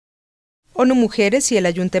ONU Mujeres y el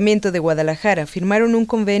Ayuntamiento de Guadalajara firmaron un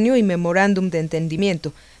convenio y memorándum de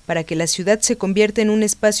entendimiento para que la ciudad se convierta en un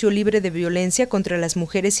espacio libre de violencia contra las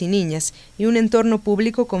mujeres y niñas y un entorno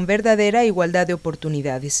público con verdadera igualdad de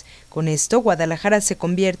oportunidades. Con esto, Guadalajara se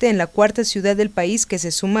convierte en la cuarta ciudad del país que se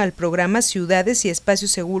suma al programa Ciudades y Espacios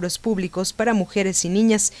Seguros Públicos para Mujeres y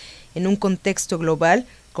Niñas, en un contexto global,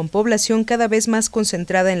 con población cada vez más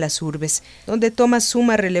concentrada en las urbes, donde toma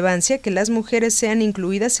suma relevancia que las mujeres sean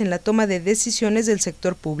incluidas en la toma de decisiones del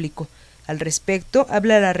sector público. Al respecto,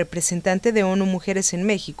 habla la representante de ONU Mujeres en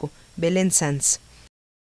México, Violencia.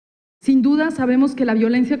 Sin duda sabemos que la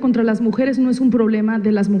violencia contra las mujeres no es un problema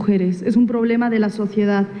de las mujeres, es un problema de la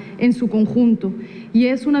sociedad en su conjunto y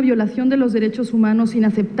es una violación de los derechos humanos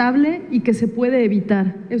inaceptable y que se puede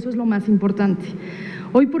evitar. Eso es lo más importante.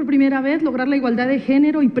 Hoy por primera vez lograr la igualdad de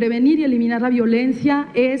género y prevenir y eliminar la violencia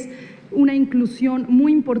es una inclusión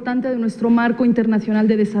muy importante de nuestro marco internacional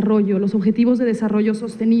de desarrollo, los Objetivos de Desarrollo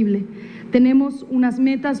Sostenible. Tenemos unas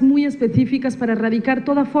metas muy específicas para erradicar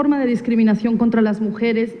toda forma de discriminación contra las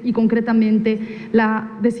mujeres y concretamente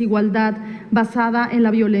la desigualdad basada en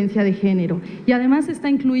la violencia de género. Y además está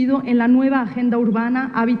incluido en la nueva Agenda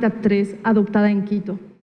Urbana Hábitat 3 adoptada en Quito.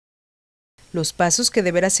 Los pasos que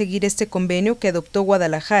deberá seguir este convenio que adoptó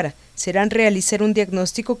Guadalajara serán realizar un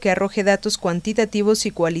diagnóstico que arroje datos cuantitativos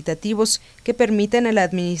y cualitativos que permitan a la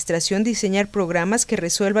administración diseñar programas que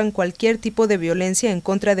resuelvan cualquier tipo de violencia en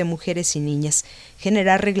contra de mujeres y niñas,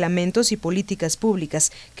 generar reglamentos y políticas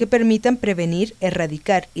públicas que permitan prevenir,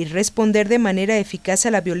 erradicar y responder de manera eficaz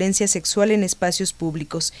a la violencia sexual en espacios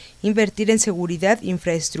públicos, invertir en seguridad,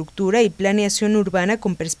 infraestructura y planeación urbana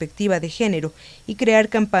con perspectiva de género y crear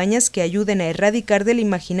campañas que ayuden a erradicar del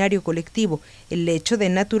imaginario colectivo el hecho de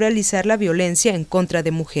naturalizar la violencia en contra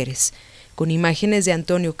de mujeres. Con imágenes de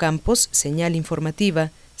Antonio Campos, señal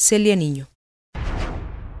informativa, Celia Niño.